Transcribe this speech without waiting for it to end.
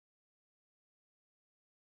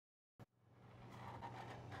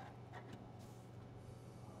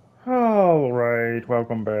Alright,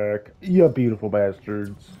 welcome back, you beautiful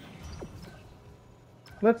bastards.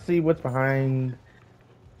 Let's see what's behind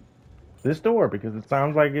this door, because it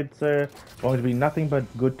sounds like it's going to be nothing but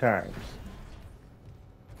good times.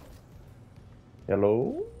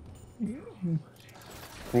 Hello?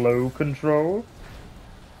 Flow control?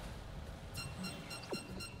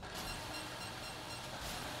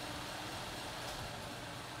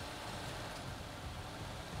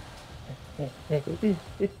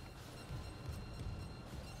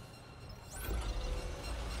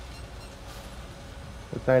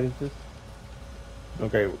 What side is this?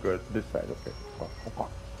 Okay, we're good. This side, okay. Oh.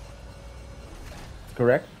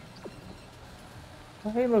 Correct?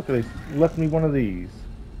 Oh, hey, look, they left me one of these.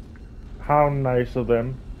 How nice of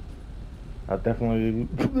them. I'll definitely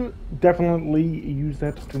use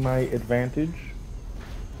that to my advantage.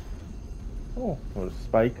 Oh, a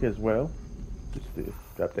spike as well. Just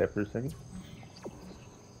drop that for a second.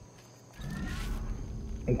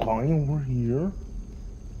 Okay, over here.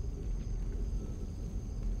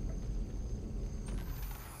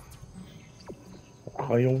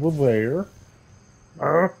 Okay, over there.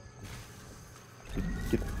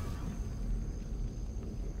 Get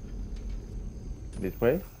this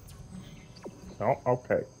way. Oh,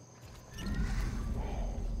 okay.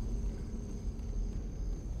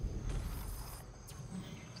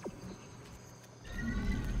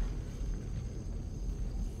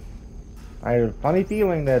 I had a funny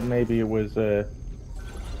feeling that maybe it was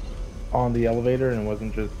on the elevator and it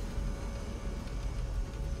wasn't just,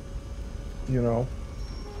 you know,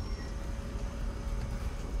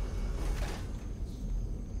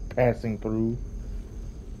 passing through.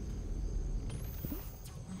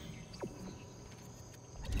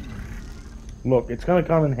 Look, it's gonna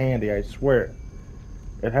come in handy, I swear.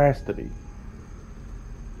 It has to be.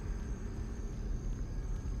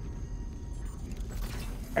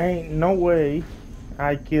 Ain't no way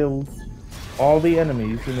I killed all the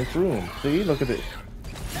enemies in this room. See, look at this.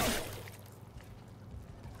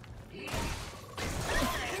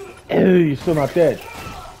 Oh, you're still not dead.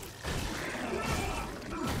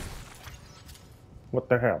 What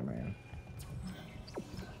the hell, man?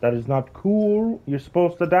 That is not cool. You're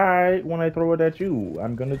supposed to die when I throw it at you.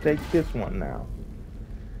 I'm gonna take this one now.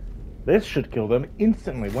 This should kill them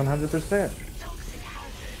instantly, 100%.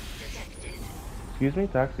 Excuse me,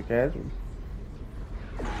 toxic hazard.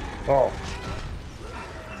 Oh.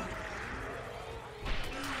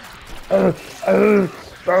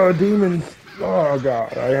 Uh, demons. Oh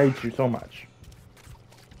god, I hate you so much.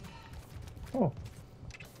 Oh,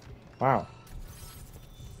 wow.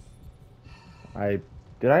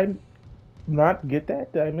 Did I not get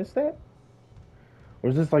that? Did I miss that?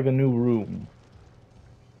 Or is this like a new room?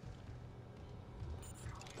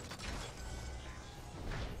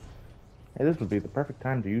 Hey, this would be the perfect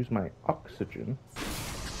time to use my oxygen.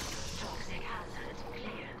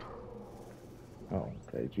 Oh,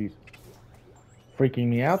 okay, jeez. Freaking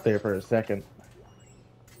me out there for a second.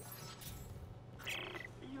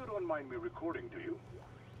 You don't mind me recording, do you?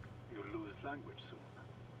 You'll lose language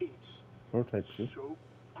soon. Prototype It's so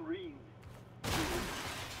green.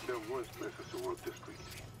 There are worse places to work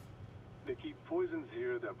discreetly. They keep poisons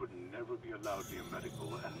here that would never be allowed near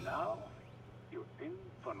medical, and now you're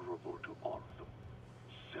invulnerable to all of them.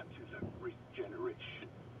 Cellular regeneration.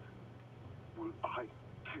 Will I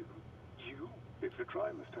kill you? If you try,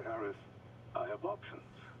 Mr. Harris, I have options.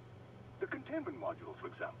 The containment module, for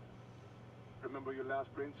example. Remember your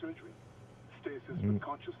last brain surgery? Stasis with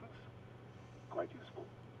consciousness? Quite useful.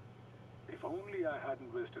 If only I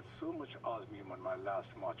hadn't wasted so much osmium on my last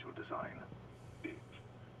module design.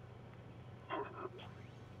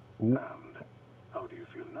 And how do you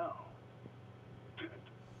feel now? Dead.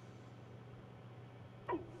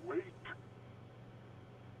 Awake.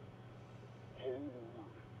 Whole.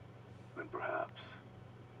 Then perhaps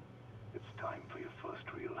it's time for your first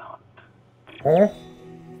real hunt. Huh?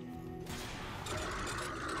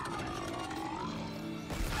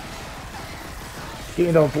 Give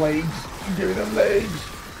me those legs. Give me them legs.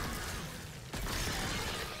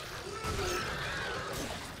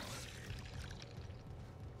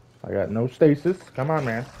 I got no stasis. Come on,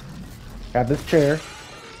 man. Got this chair.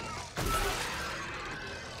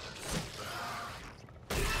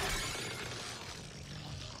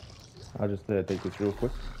 I'll just take this real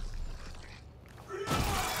quick.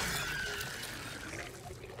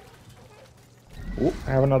 Oh,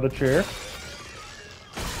 I have another chair.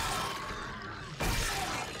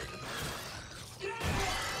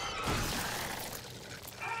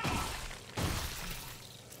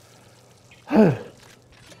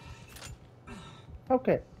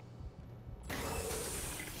 Okay.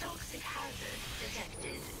 Toxic hazard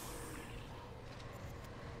detected.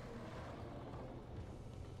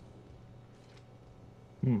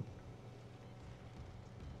 Hmm.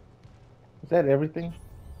 Is that everything?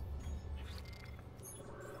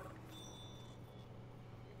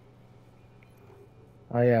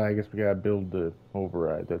 Oh yeah, I guess we gotta build the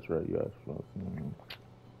override. That's right, yes.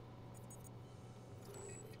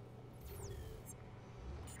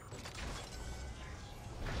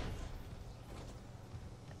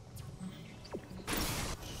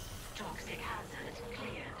 Toxic hazard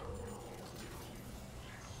cleared.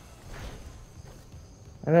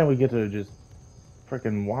 And then we get to just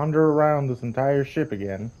freaking wander around this entire ship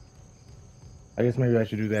again. I guess maybe I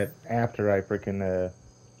should do that after I freaking,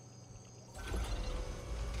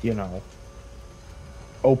 you know,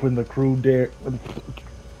 open the crew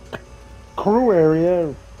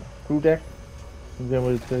area, crew deck. Is that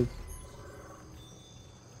what it says?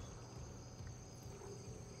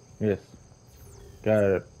 Yes.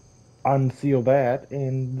 Gotta unseal that,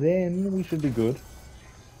 and then we should be good.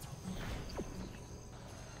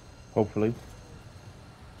 Hopefully.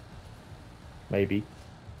 Maybe.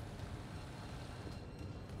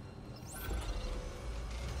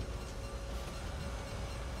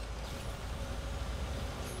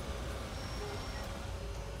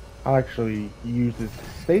 I'll actually use this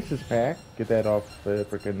stasis pack, get that off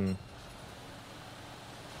freaking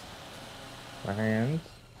my hands.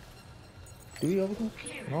 Do we open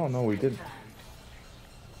it? Oh, no, we didn't.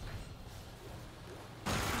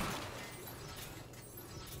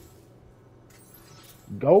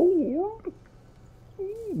 Gold?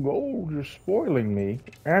 Ooh, gold, you're spoiling me.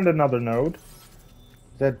 And another node.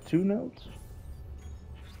 Is that 2 nodes?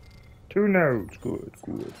 2 nodes. Good,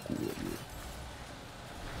 good, good.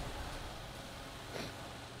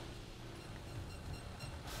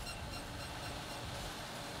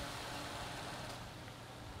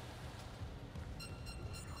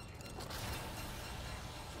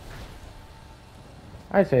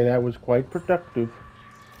 I say that was quite productive.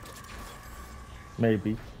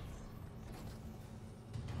 Maybe.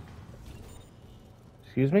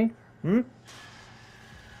 Excuse me? Hmm?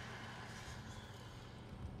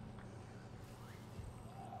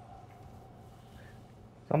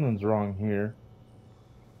 Something's wrong here.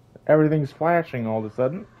 Everything's flashing all of a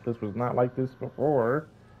sudden. This was not like this before.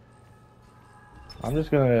 I'm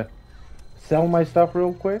just gonna sell my stuff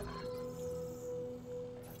real quick.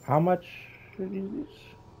 How much is this?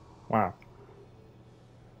 Wow.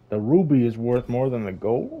 The ruby is worth more than the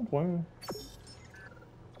gold? Wow.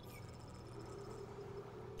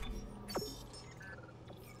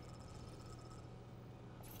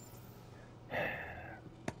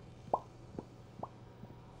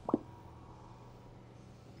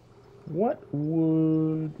 What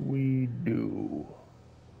would we do?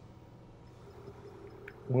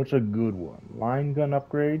 What's a good one? Line gun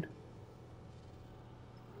upgrade?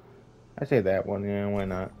 I say that one, yeah, why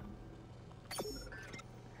not?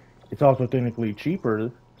 It's also technically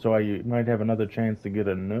cheaper, so I might have another chance to get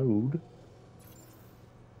a node.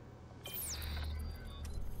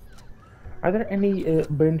 Are there any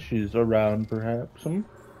benches around, perhaps?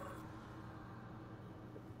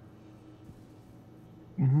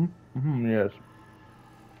 Yes.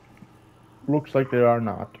 Looks like there are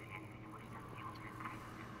not.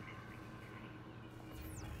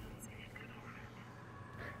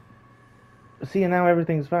 See, and now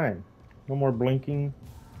everything's fine. No more blinking.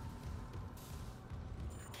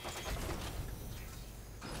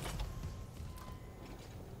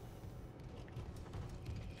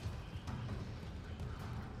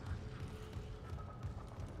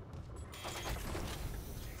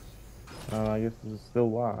 I guess this is still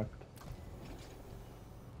locked.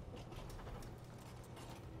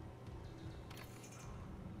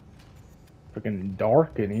 Freaking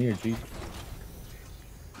dark in here, Jesus.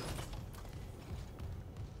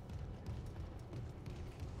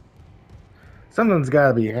 Something's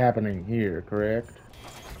gotta be happening here, correct?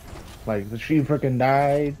 Like, she freaking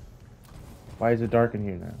died? Why is it dark in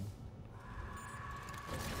here now?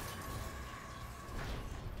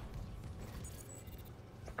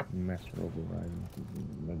 Master overriding.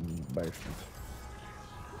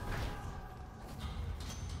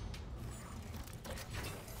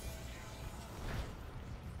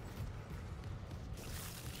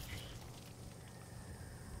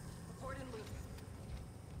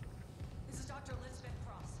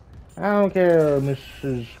 I don't care,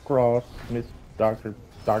 Mrs. Cross, Miss Dr.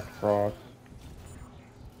 Cross.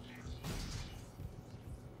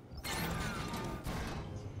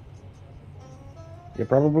 You're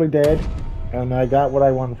probably dead, and I got what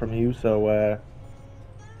I want from you, so, I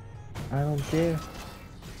don't care.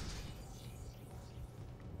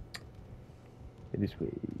 It is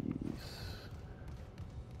squeeze.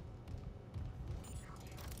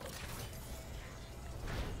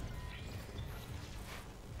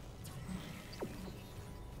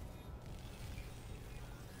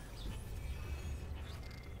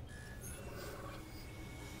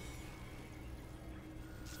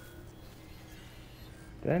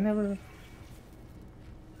 I never...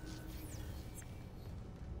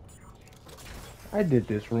 I did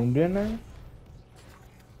this room, didn't I?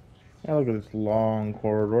 Yeah, look at this long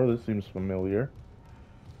corridor. This seems familiar.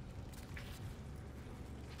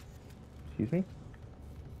 Excuse me?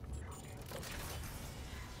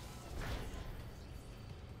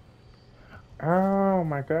 Oh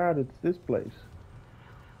my god, it's this place.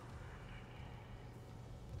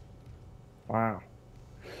 Wow.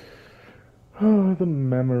 Oh, the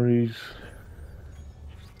memories.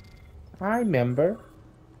 I remember.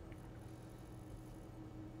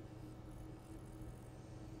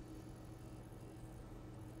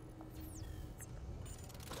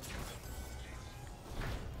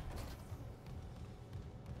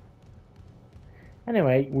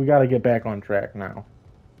 Anyway, we gotta get back on track now.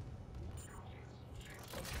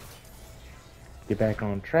 Get back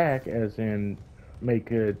on track as in make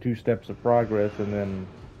 2 steps of progress and then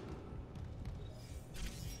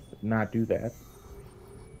not do that.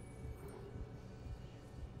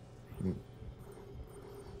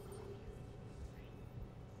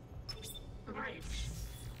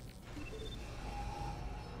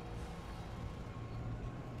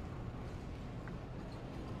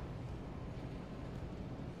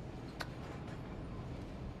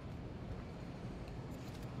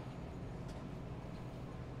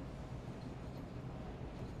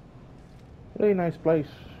 Really nice place.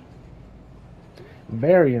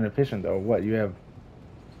 Very inefficient though. What, you have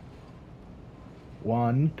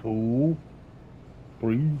 1, 2,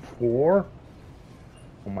 3, 4?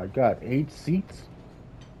 Oh my god, 8 seats?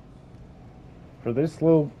 For this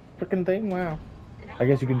little freaking thing? Wow. I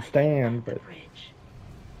guess you can stand, but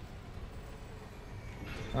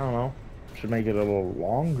I don't know. Should make it a little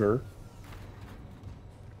longer.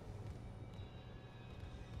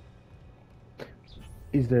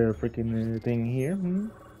 Is there a freaking thing here?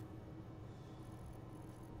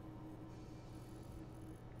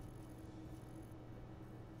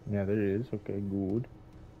 Yeah, there is. Okay, good.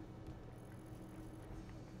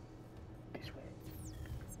 This way.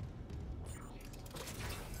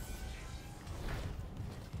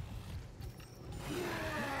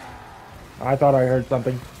 I thought I heard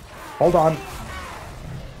something. Hold on.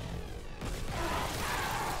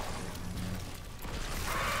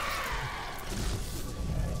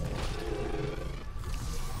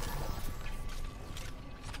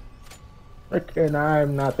 Frickin'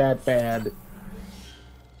 I'm not that bad.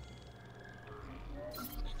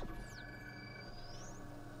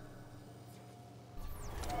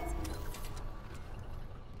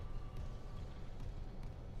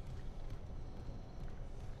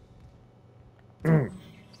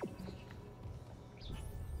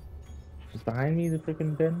 Is behind me the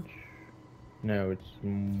freaking bench? No, it's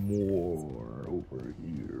more over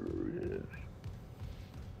here.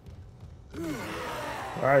 Yes.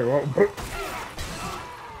 Alright, well.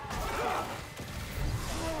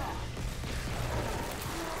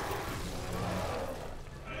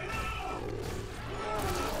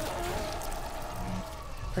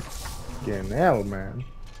 Fucking hell, man.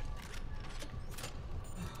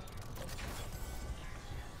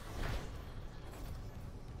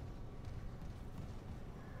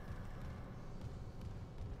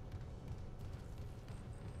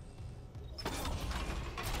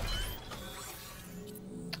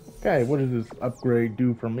 Okay, what does this upgrade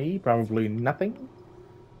do for me? Probably nothing.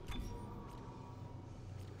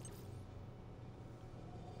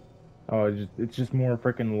 Oh, it's just more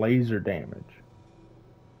freaking laser damage.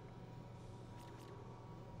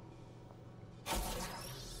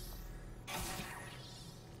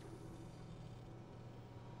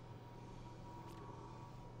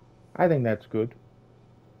 I think that's good.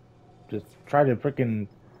 Just try to freaking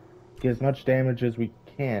get as much damage as we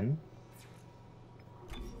can.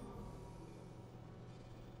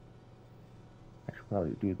 I should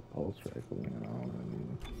probably do the pulse rifle, you know.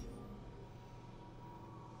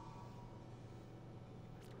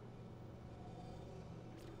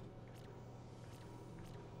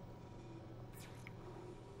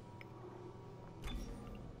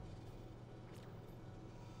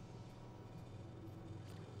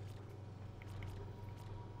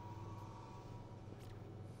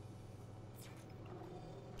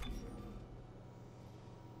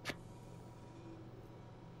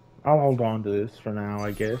 I'll hold on to this for now,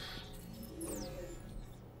 I guess.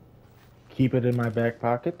 Keep it in my back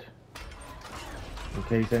pocket in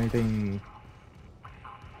case anything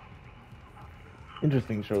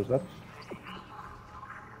interesting shows up.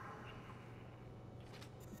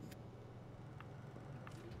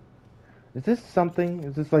 Is this something?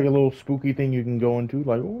 Is this like a little spooky thing you can go into?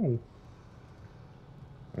 Like, oh.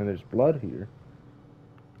 And there's blood here.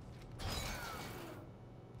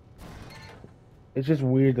 It's just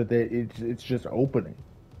weird that it's just opening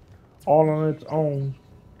all on its own.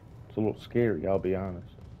 It's a little scary, I'll be honest.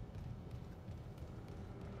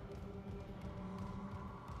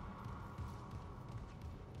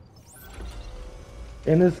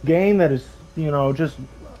 In this game that is, you know, just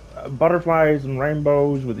butterflies and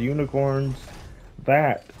rainbows with unicorns,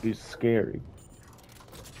 that is scary.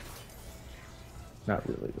 Not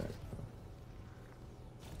really that.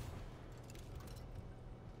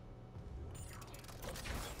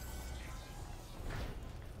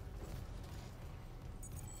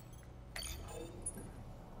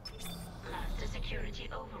 Security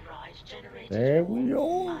override generated. There we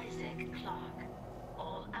go. Isaac Clarke.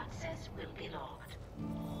 All access will be logged.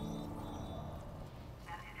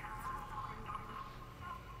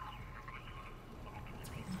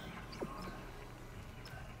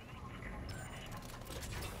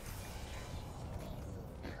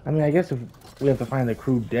 I mean, I guess if we have to find the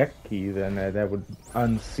crew deck key, then that would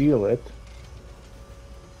unseal it.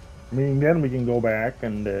 I mean, then we can go back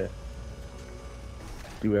and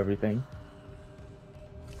do everything.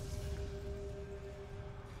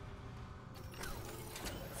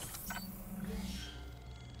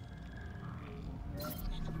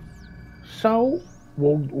 So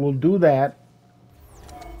we'll do that,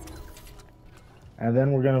 and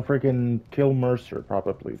then we're gonna freaking kill Mercer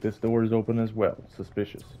probably. This door is open as well.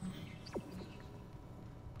 Suspicious.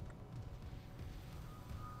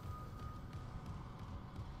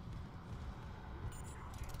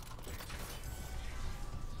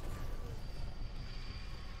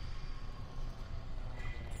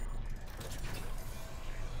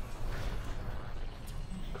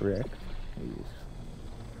 Correct. Yes.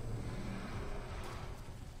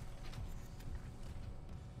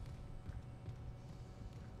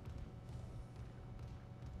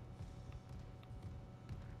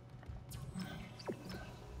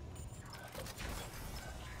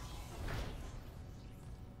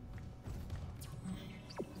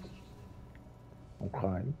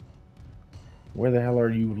 Okay. Where the hell are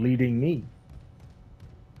you leading me?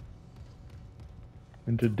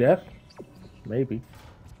 Into death? Maybe.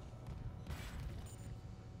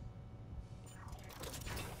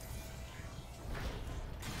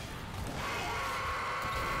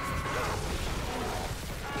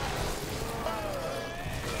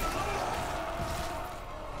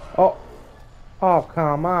 Oh. Oh,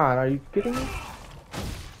 come on. Are you kidding me?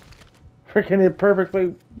 Freaking it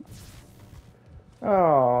perfectly.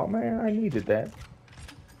 Oh, man. I needed that.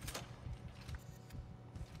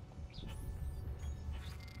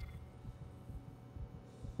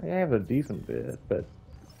 I have a decent bit, but...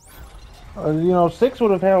 you know, 6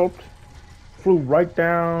 would have helped. Flew right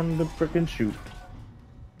down the frickin' chute.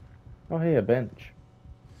 Oh, hey, a bench.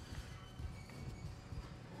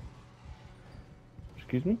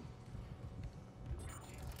 Excuse me?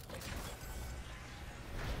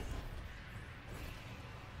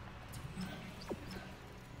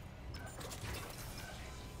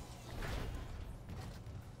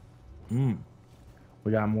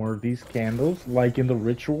 We got more of these candles, like in the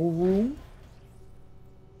ritual room.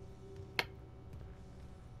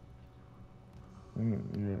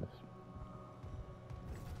 Yes.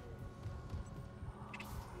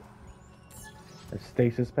 A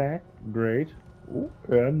stasis pack, great. Ooh,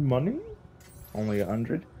 and money? Only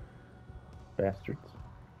 100. Bastards.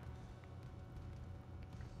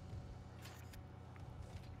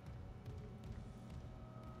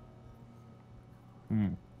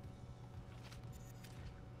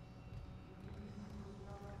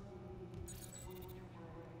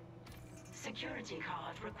 Security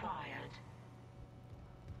card required.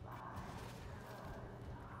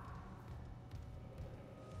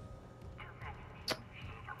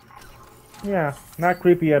 Yeah, not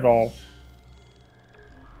creepy at all.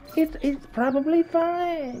 It's probably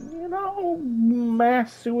fine, you know,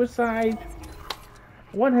 mass suicide.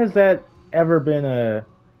 When has that ever been a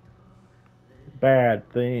bad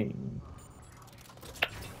thing?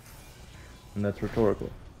 And that's rhetorical.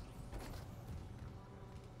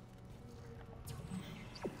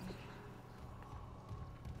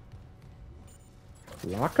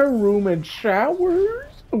 Locker room and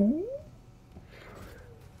showers? Ooh.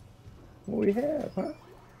 What we have, huh?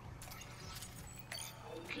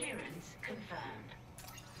 Clearance confirmed.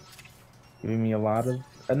 Giving me a lot of...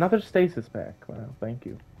 Another stasis pack. Well, thank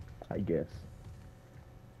you. I guess.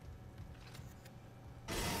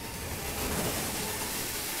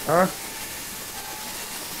 Huh?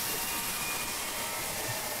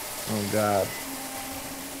 Oh, God.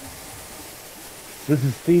 This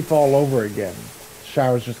is Thief all over again.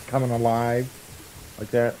 Shower's just coming alive.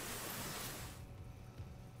 Like that.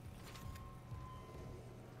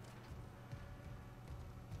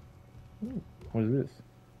 What is this?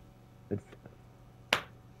 It's...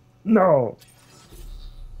 No!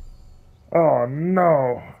 Oh,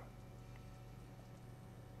 no!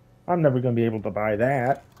 I'm never gonna be able to buy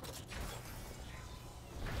that.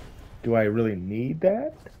 Do I really need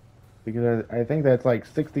that? Because I think that's like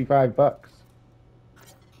 65 bucks.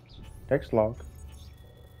 Text log.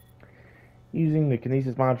 Using the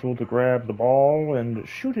kinesis module to grab the ball and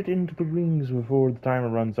shoot it into the rings before the timer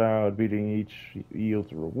runs out. Beating each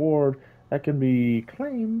yields a reward that can be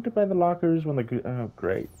claimed by the lockers when the... Oh,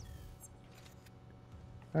 great.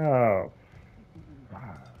 Oh.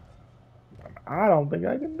 I don't think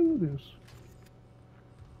I can do this.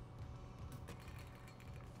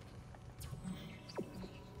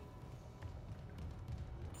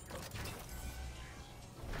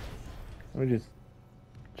 Let me just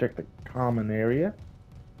check the common area.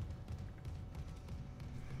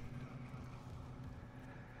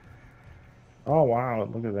 Oh wow,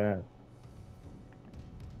 look at that.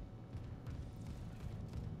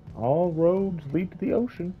 All roads lead to the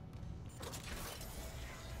ocean.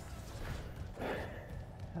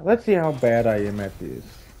 Let's see how bad I am at this.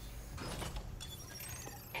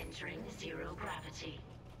 Entering zero gravity.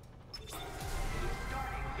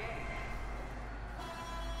 Starting game.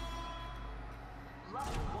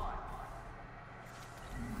 Level 1.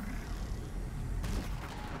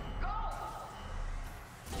 Go!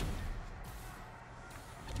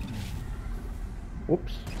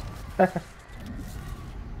 Whoops.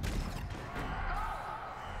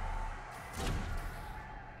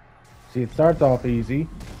 See, it starts off easy.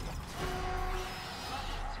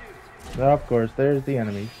 Oh, of course, there's the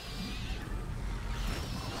enemy.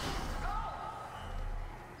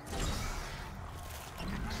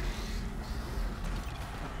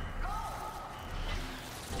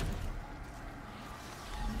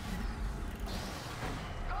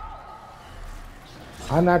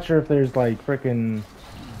 I'm not sure if there's like frickin'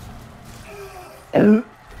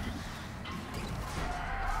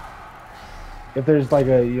 if there's like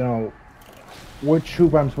a, you know, which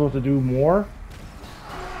hoop I'm supposed to do more.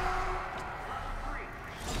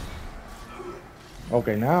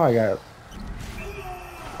 Okay, now I got...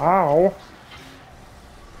 Ow!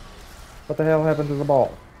 What the hell happened to the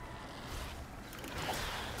ball?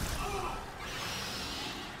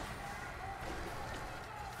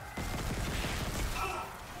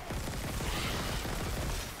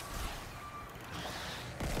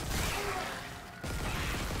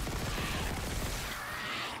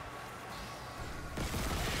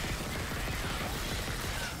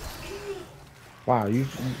 Wow, you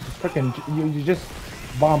freaking, you just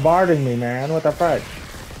bombarding me, man. What the fuck?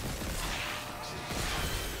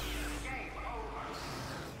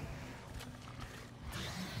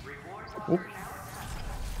 Oops.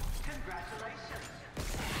 Congratulations.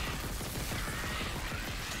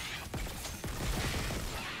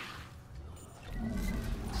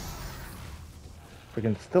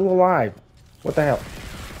 Freaking still alive. What the hell?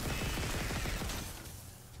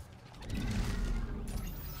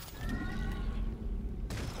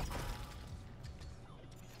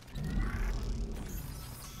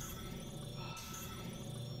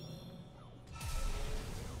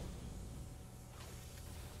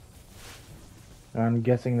 I'm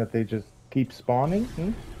guessing that they just keep spawning.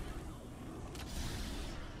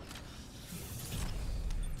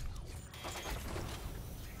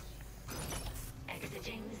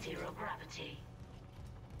 Exiting zero gravity.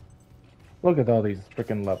 Look at all these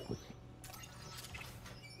freaking levels.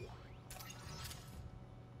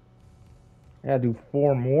 Yeah, do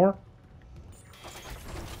 4 more.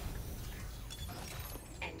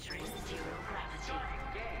 Entering zero gravity.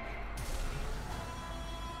 Starting game.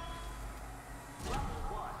 Level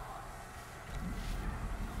 1.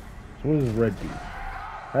 So what does red do?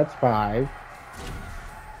 That's 5.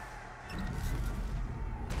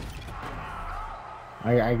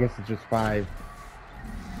 I guess it's just 5.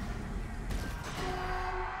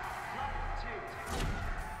 Level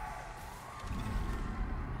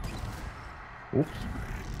 2. Oops.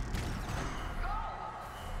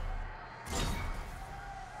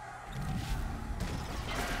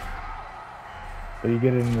 So you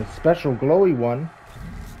get it in the special glowy one.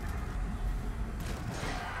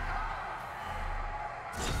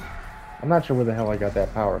 I'm not sure where the hell I got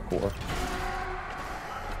that power core.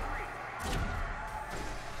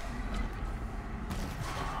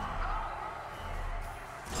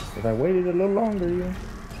 If I waited a little longer, you know.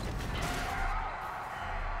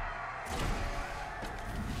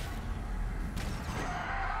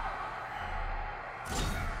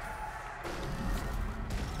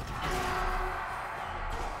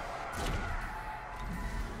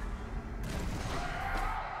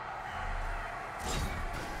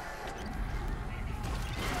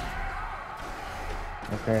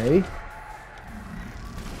 Okay.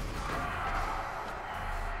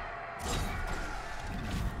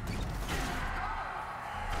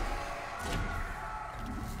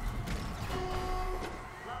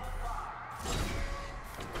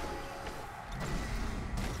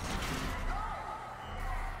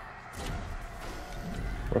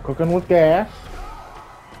 We're cooking with gas.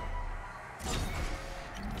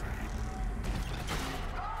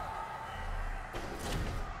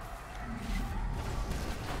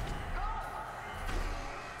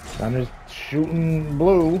 I'm just shooting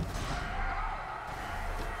blue.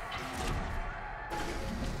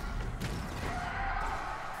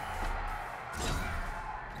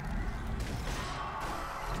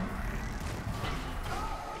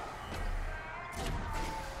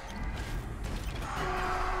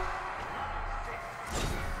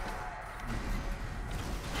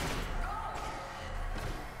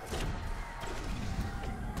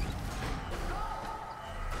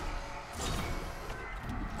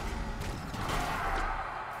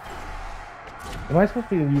 Am I supposed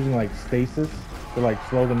to be using like stasis to like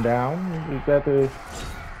slow them down? Is that the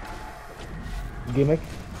gimmick?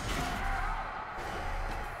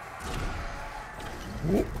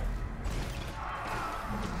 Whoop.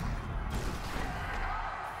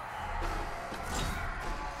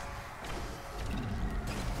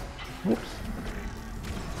 Whoops.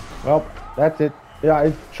 Well, that's it. Yeah,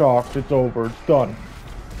 it's chalked. It's over. It's done.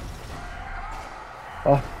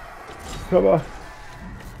 Oh, come on.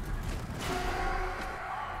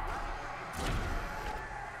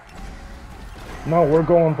 No, we're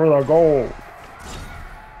going for the gold.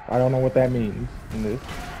 I don't know what that means in this.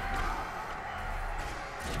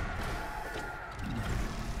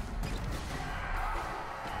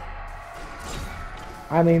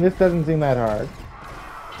 I mean, this doesn't seem that hard.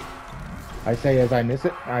 I say as I miss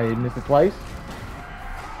it. I miss it twice.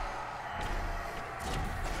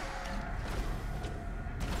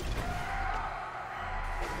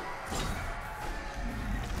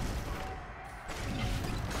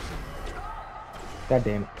 God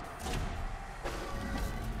damn it.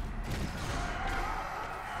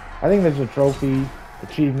 I think there's a trophy,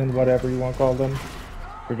 achievement, whatever you want to call them,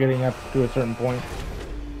 for getting up to a certain point.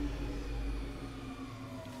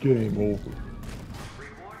 Game over.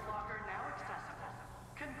 Reward locker now accessible.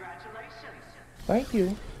 Congratulations. Thank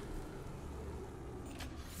you.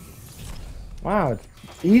 Wow, it's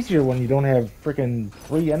easier when you don't have freaking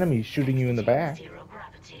 3 enemies shooting you in the back. Zero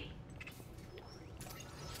gravity.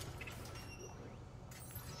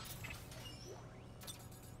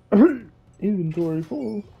 Inventory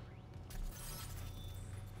full.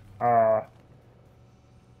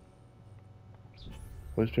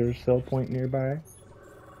 Was there a sell point nearby?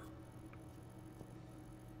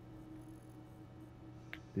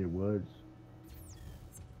 There was.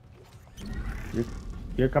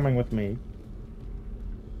 You're coming with me.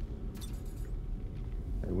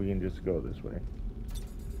 Or we can just go this way.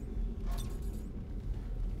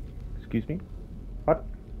 Excuse me? What?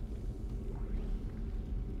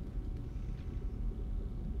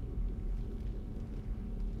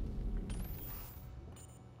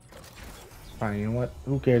 Fine, you know what?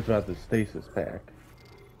 Who cares about the stasis pack?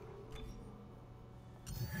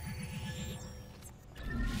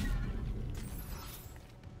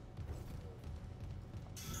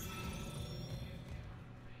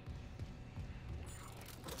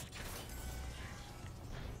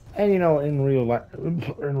 And you know, in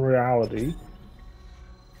reality,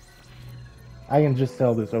 I can just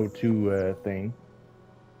sell this O2 thing.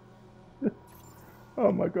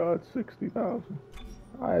 Oh my God, 60,000.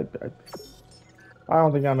 I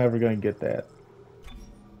don't think I'm ever gonna get that,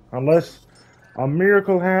 unless a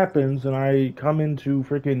miracle happens and I come into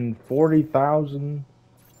freaking 40,000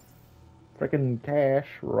 freaking cash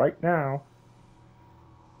right now.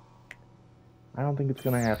 I don't think it's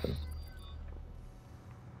gonna happen.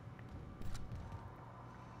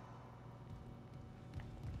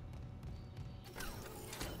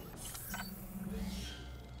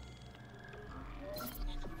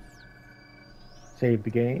 Save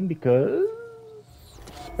the game because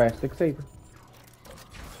spastic saver.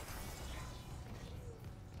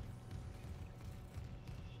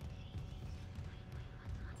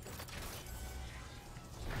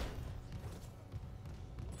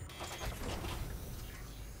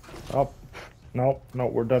 Oh, no,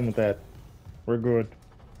 we're done with that. We're good.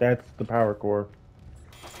 That's the power core.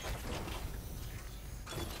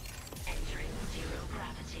 Entering zero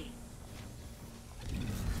gravity.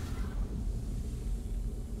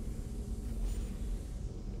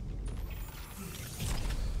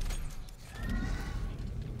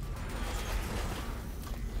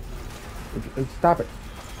 Stop it.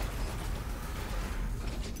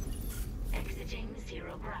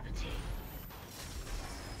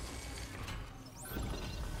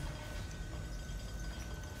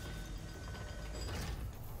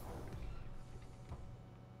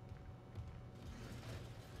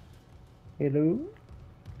 Hello?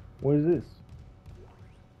 What is this?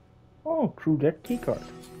 Oh, crew deck keycard.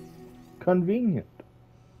 Convenient.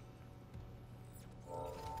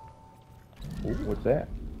 Ooh, what's that?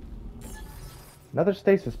 Another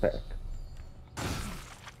stasis pack.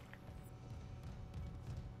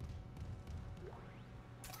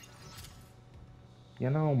 You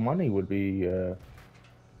know, money would be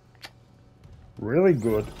really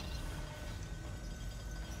good.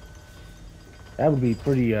 That would be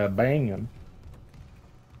pretty banging.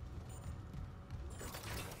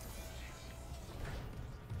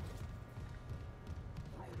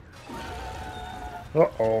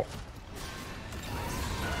 Uh-oh.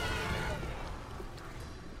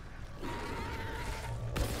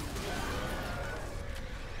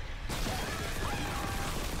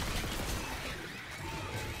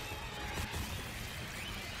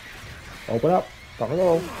 Open up.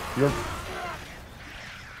 Hello. You're...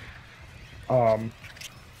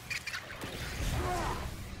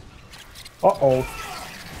 Uh-oh.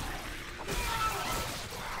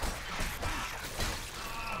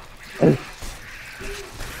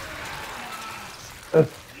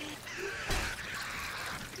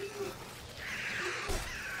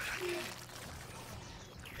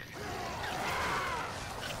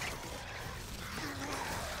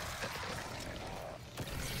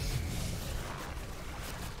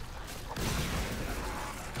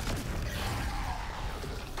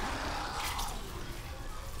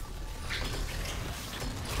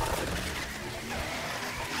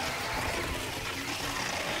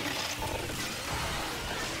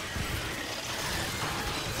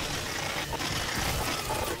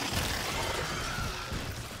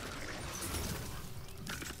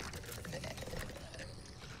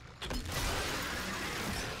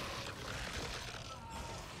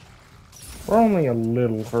 We're only a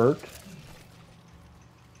little hurt.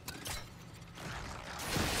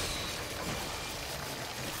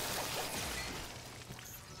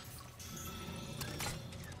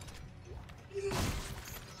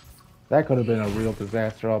 That could have been a real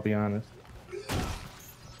disaster, I'll be honest.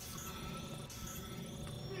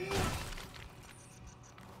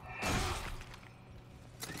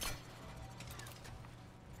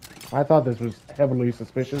 I thought this was heavily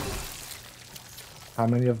suspicious. How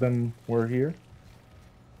many of them were here?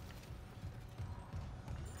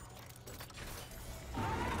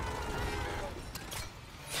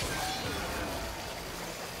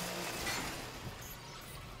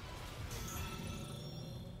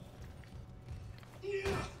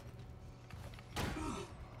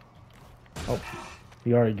 Oh,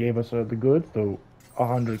 he already gave us the goods, so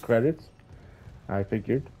 100 credits. I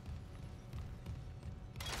figured.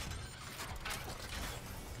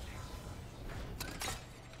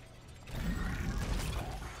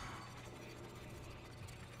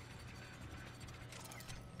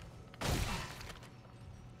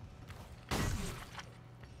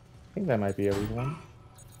 I think that might be everyone.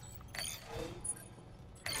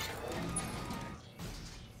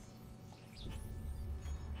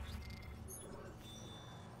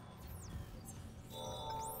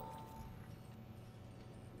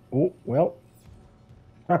 Oh, well.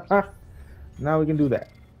 Now we can do that.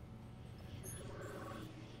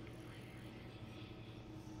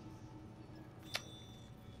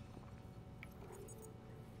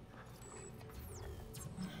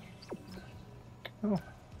 Oh,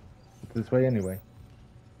 it's this way anyway.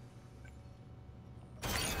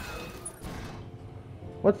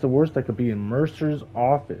 What's the worst that could be in Mercer's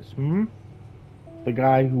office, hmm? The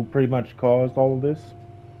guy who pretty much caused all of this?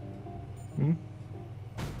 Hmm?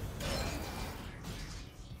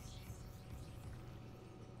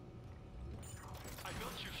 I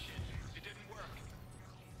built you shit. It didn't work.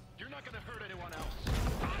 You're not gonna hurt anyone else.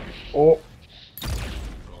 Oh,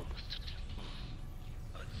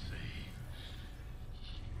 Let's see.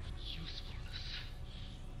 Usefulness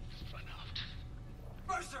is run out.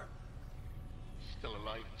 Mercer! Still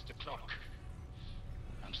alive, Mr. Clark.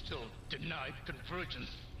 I'm still denied convergence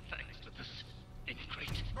thanks to this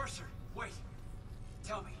ingrate. Mercer, wait.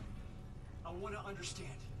 Tell me. I want to understand.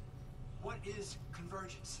 What is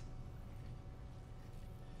convergence?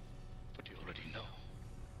 But you already know.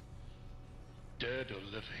 Dead or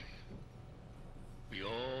living, we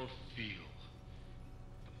all feel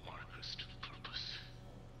the marker's true purpose.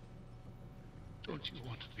 Don't you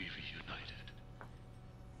want to be reunited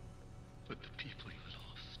with the people you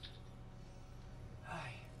lost?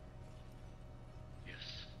 Aye.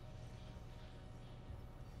 Yes.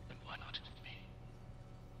 Then why not with me?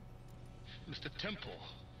 Mr. Temple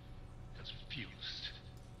has refused.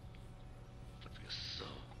 But we are so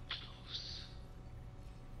close.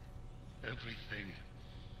 Everything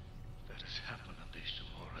that has happened on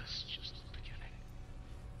Ishimura is just the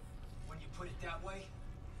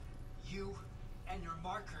and your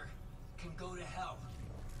marker can go to hell.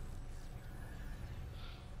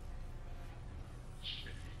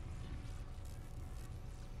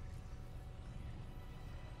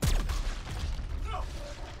 No!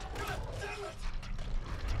 God damn it!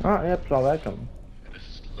 Oh, yep, saw that coming. And a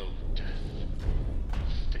slow death.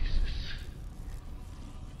 Stasis.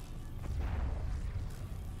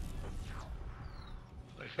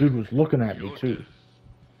 I Dude fear was looking at me your too. death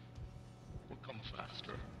will come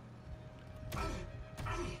faster.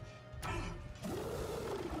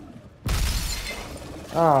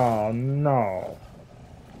 Oh no.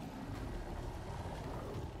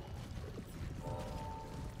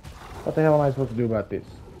 What the hell am I supposed to do about this?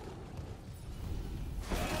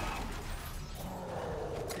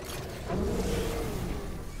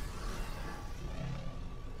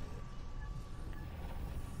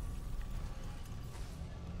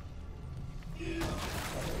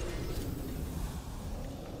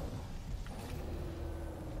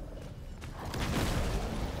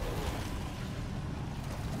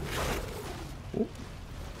 Ooh.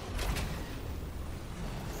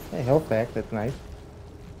 Hey, health pack, that's nice.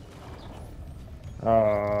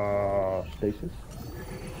 Stasis.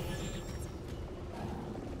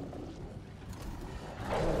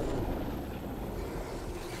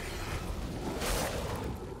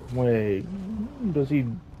 Wait, does he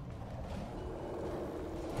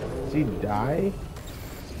die?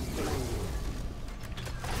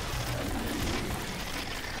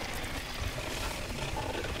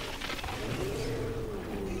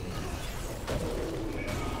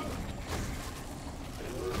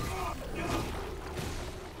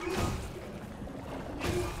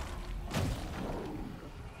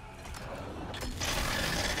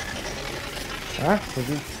 Huh? Does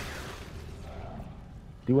he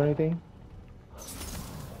do anything?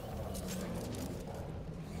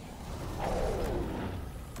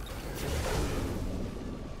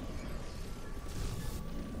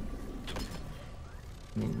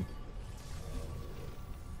 Hmm.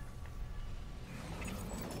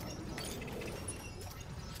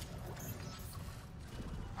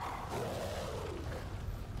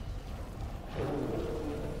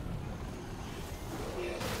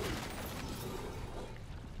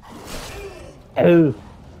 Oh.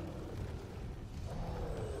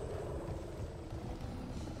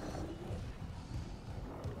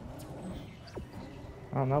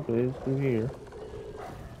 I don't know, but it's through here.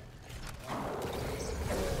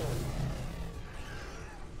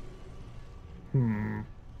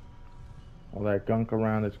 All that gunk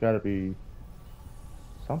around, it's gotta be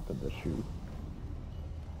something to shoot.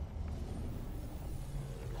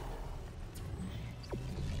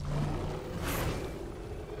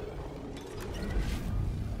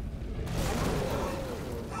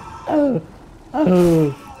 Oh,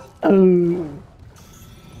 oh, oh.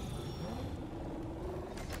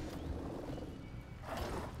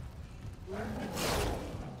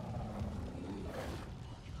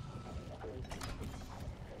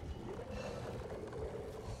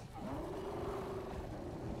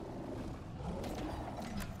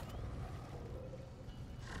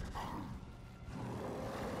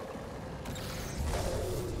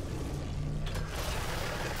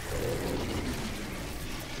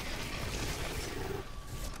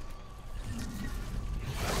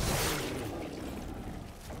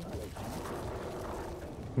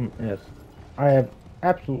 Yes. I have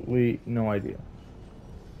absolutely no idea.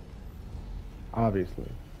 Obviously.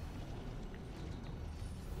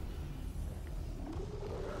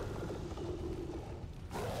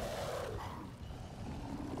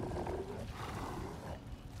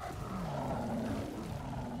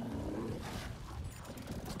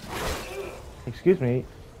 Excuse me.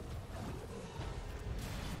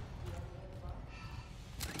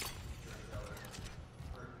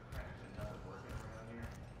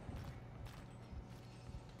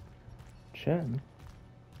 Chen?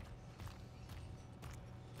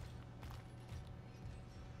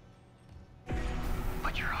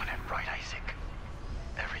 But you're on it, right, Isaac?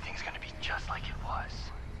 Everything's gonna be just like it was.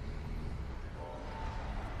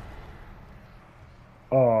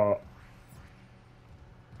 Uh.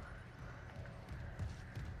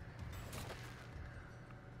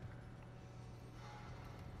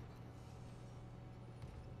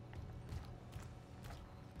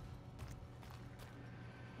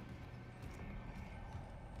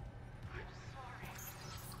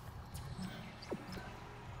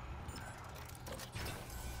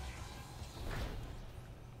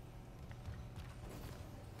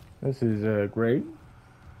 This is great.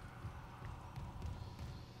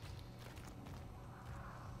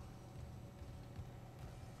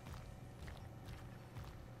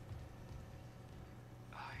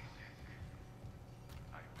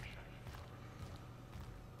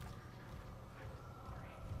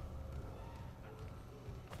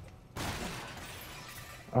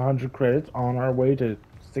 100 credits on our way to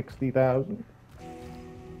 60,000.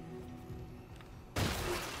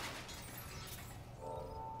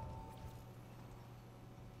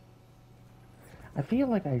 I feel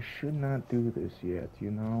like I should not do this yet,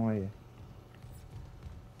 you know?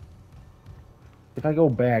 If I go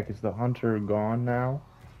back, is the hunter gone now?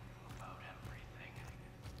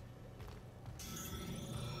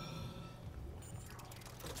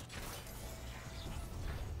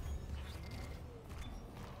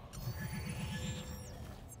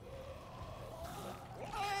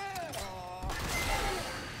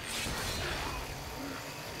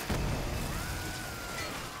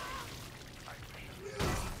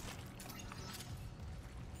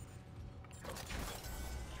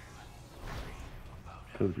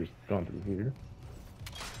 Could've just gone through here.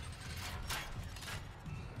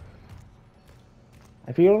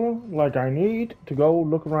 I feel like I need to go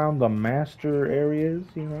look around the master areas,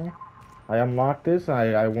 you know? I unlocked this,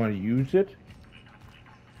 I want to use it.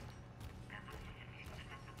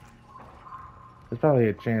 There's probably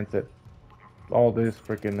a chance that all this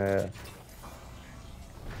freaking,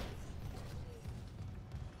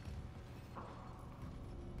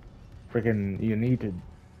 you need to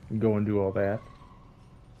go and do all that.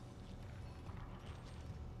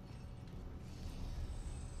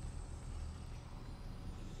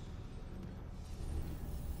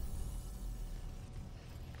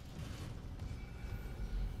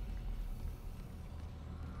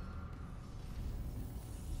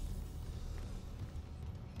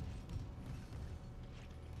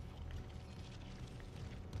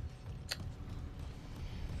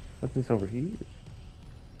 What's this over here?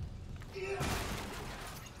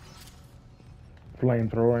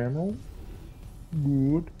 Flamethrower ammo.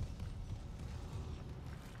 Good.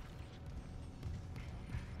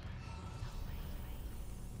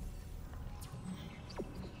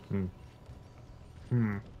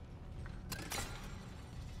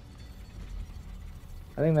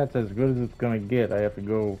 I think that's as good as it's gonna get. I have to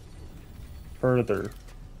go further.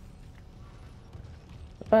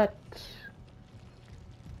 But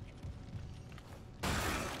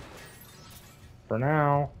for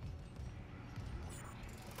now,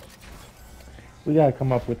 we gotta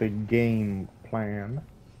come up with a game plan.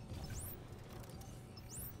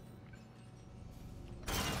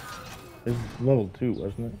 This is level 2,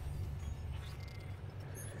 wasn't it?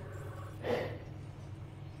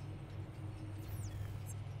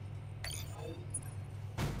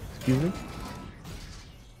 Excuse me?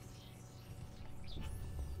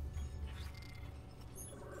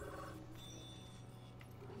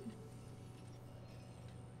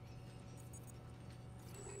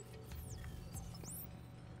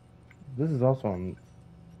 This is also on...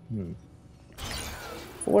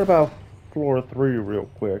 What about floor 3 real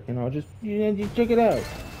quick? You know, just check it out.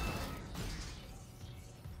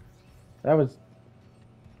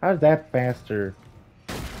 How's that faster?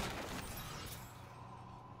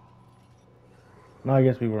 No, I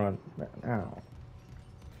guess we were on... Ow.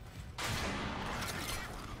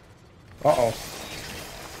 Uh-oh.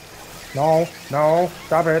 No,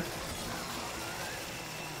 stop it.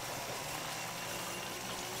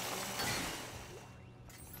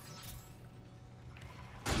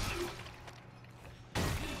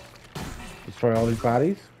 Destroy all these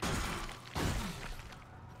bodies.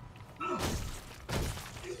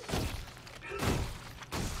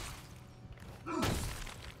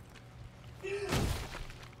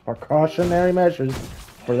 Precautionary measures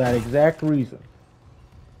for that exact reason.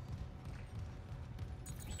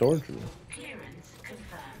 Storage room. Clearance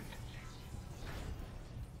confirmed.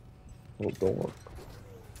 Little door.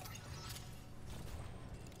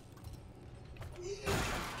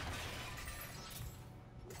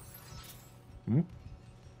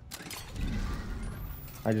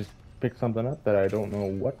 I just picked something up that I don't know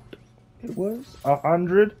what it was.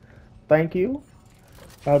 100. Thank you.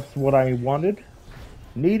 That's what I wanted.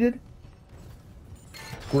 Needed.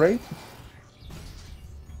 Great.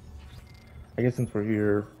 I guess since we're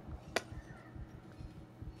here,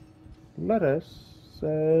 let us, what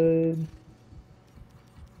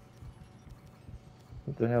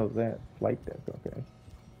the hell is that? Flight deck, okay.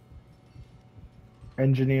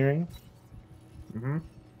 Engineering.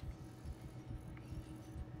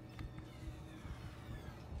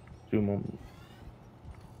 Zoom on.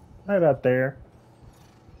 Right about there.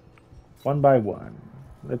 One by one.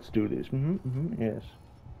 Let's do this. Yes.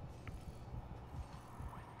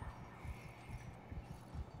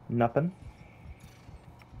 Nothing.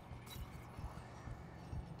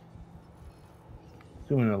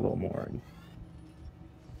 Zoom in a little more.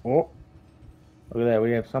 Oh. Look at that.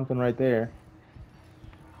 We have something right there.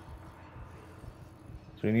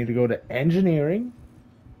 So we need to go to engineering.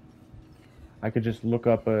 I could just look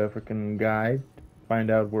up a freaking guide,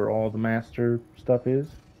 find out where all the master stuff is.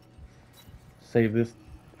 Save this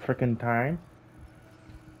freaking time.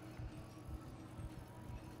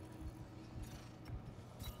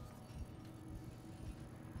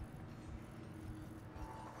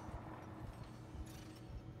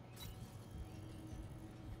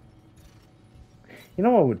 You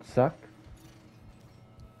know what would suck?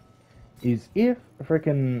 Is if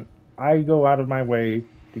freaking I go out of my way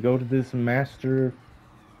to go to this master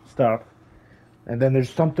stuff, and then there's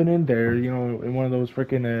something in there, you know, in one of those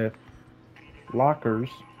freaking lockers,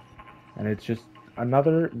 and it's just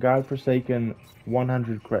another godforsaken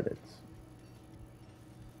 100 credits.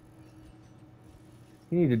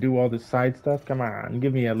 You need to do all this side stuff? Come on,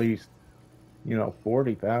 give me at least, you know,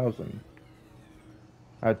 40,000.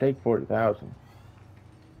 I'd take 40,000.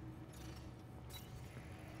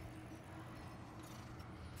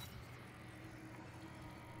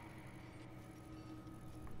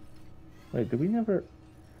 Wait, we've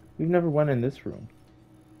never went in this room,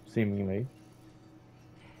 seemingly.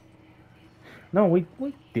 No, we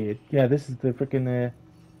did. Yeah, this is the freaking,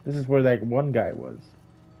 this is where that one guy was.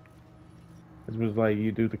 This was like,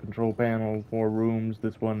 you do the control panel, 4 rooms.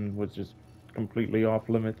 This one was just completely off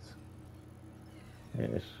limits.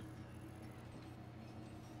 Yes.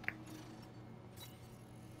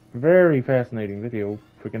 Very fascinating video.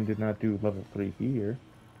 Freaking did not do level 3 here.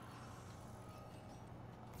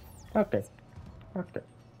 Okay. Okay.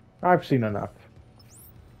 I've seen enough.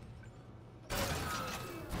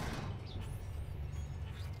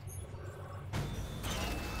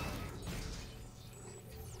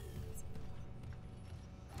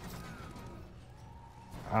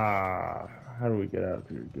 How do we get out of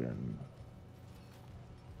here again?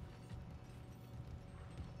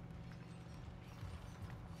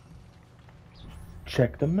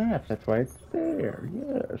 Check the map. That's why it's there.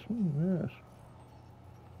 Yes. Yes.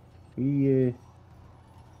 We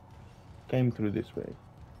came through this way.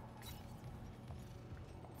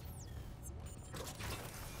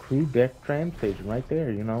 Crew deck tram station right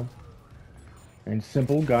there, you know. And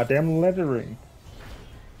simple goddamn lettering.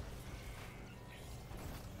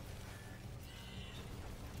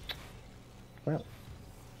 Well,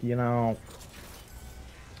 you know.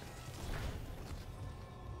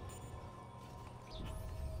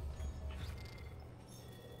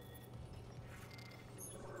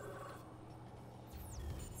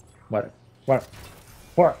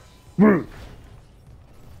 What?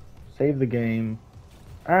 Save the game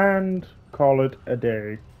and call it a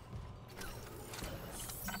day.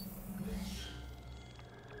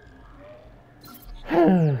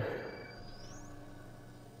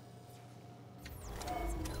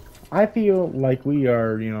 I feel like we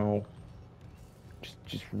are, you know,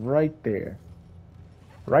 just right there.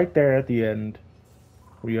 Right there at the end.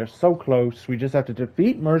 We are so close. We just have to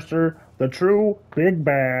defeat Mercer, the true big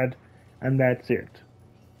bad, and that's it.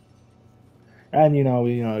 And you know,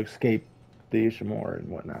 escape the Ishimura and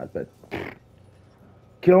whatnot, but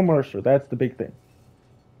kill Mercer, that's the big thing.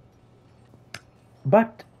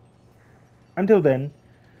 But until then,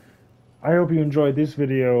 I hope you enjoyed this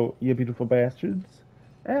video, you beautiful bastards,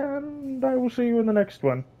 and I will see you in the next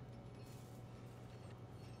one.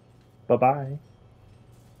 Bye-bye.